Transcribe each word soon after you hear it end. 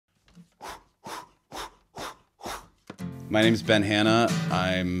My name's Ben Hanna.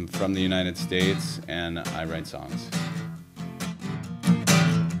 I'm from the United States, and I write songs.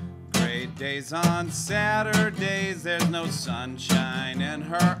 Great days on Saturdays, there's no sunshine in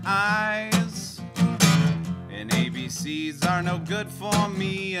her eyes. And ABCs are no good for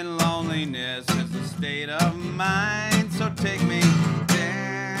me, and loneliness is a state of mind. So take me down,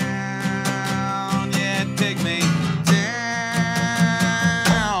 yeah, take me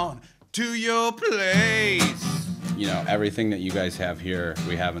down to your place. You know, everything that you guys have here,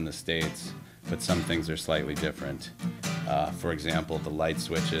 we have in the States, but some things are slightly different. For example, the light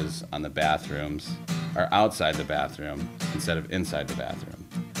switches on the bathrooms are outside the bathroom instead of inside the bathroom.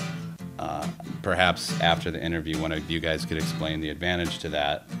 Perhaps after the interview, one of you guys could explain the advantage to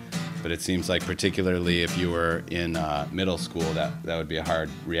that, but it seems like particularly if you were in middle school, that would be a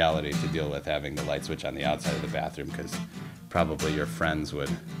hard reality to deal with, having the light switch on the outside of the bathroom, because probably your friends would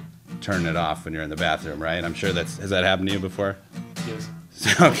turn it off when you're in the bathroom, right? I'm sure has that happened to you before? Yes.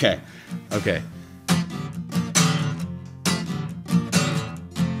 Okay.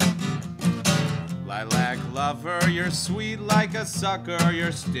 Lilac lover, you're sweet like a sucker,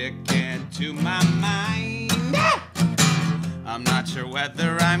 you're sticking to my mind. I'm not sure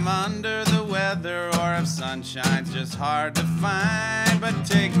whether I'm under the weather or if sunshine's just hard to find, but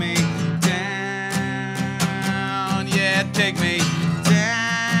take me down, yeah, take me down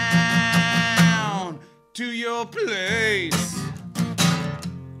to your place.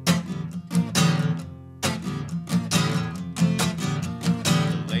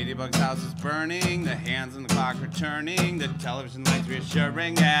 Ladybug's house is burning, the hands on the clock are turning, the television lights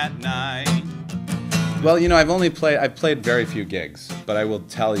reassuring at night. Well, you know, I've played very few gigs, but I will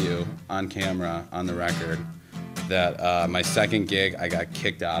tell you on camera, on the record, that my second gig I got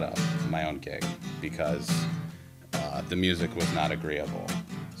kicked out of my own gig because the music was not agreeable.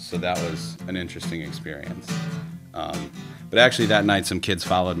 So that was an interesting experience. But actually that night some kids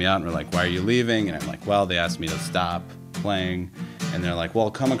followed me out and were like, "Why are you leaving?" And I'm like, "Well, they asked me to stop playing." And they're like, "Well,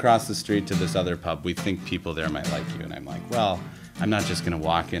 come across the street to this other pub. We think people there might like you." And I'm like, "Well, I'm not just going to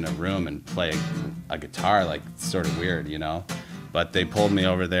walk in a room and play a guitar. Like, it's sort of weird, you know?" But they pulled me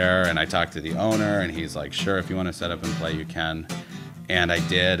over there, and I talked to the owner, and he's like, "Sure, if you want to set up and play, you can." And I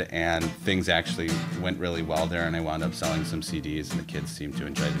did, and things actually went really well there, and I wound up selling some CDs, and the kids seemed to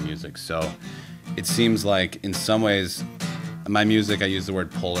enjoy the music. So it seems like, in some ways, my music, I use the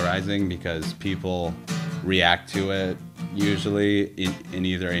word polarizing because people react to it usually in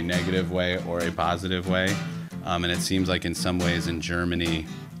either a negative way or a positive way. And it seems like in some ways in Germany,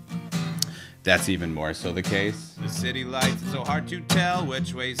 that's even more so the case. The city lights, it's so hard to tell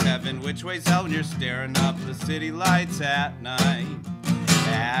which way's heaven, which way's hell when you're staring up the city lights at night.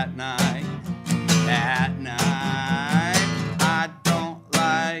 At night, at night. I don't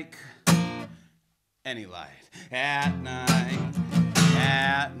like any light. At night,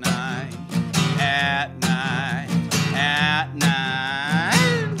 at night, at night, at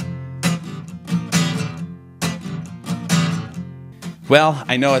night. Well,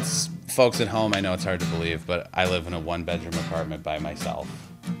 I know it's, folks at home, I know it's hard to believe, but I live in a one-bedroom apartment by myself.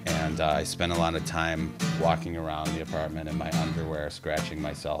 And I spend a lot of time walking around the apartment in my underwear, scratching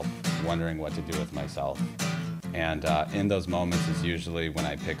myself, wondering what to do with myself. And in those moments is usually when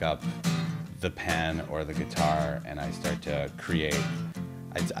I pick up the pen or the guitar and I start to create.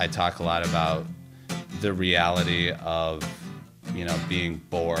 I talk a lot about the reality of, you know, being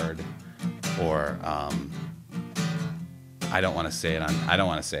bored, or I don't want to say it on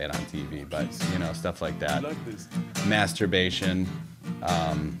TV, but you know, stuff like that. Like this. Masturbation,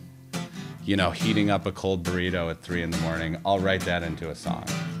 you know, heating up a cold burrito at 3 in the morning. I'll write that into a song.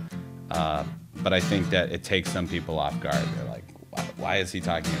 But I think that it takes some people off guard. They're like, why is he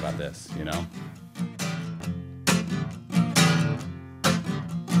talking about this, you know?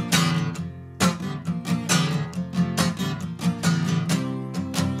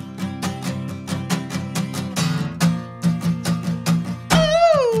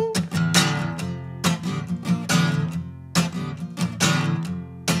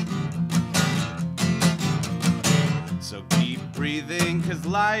 So keep breathing, 'cause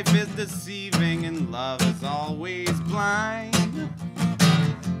life is deceiving and love is always blind.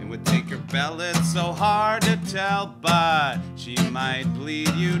 It would take her belly so hard to tell, but she might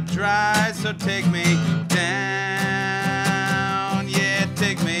bleed you dry. So take me down, yeah,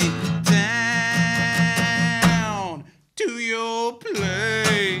 take me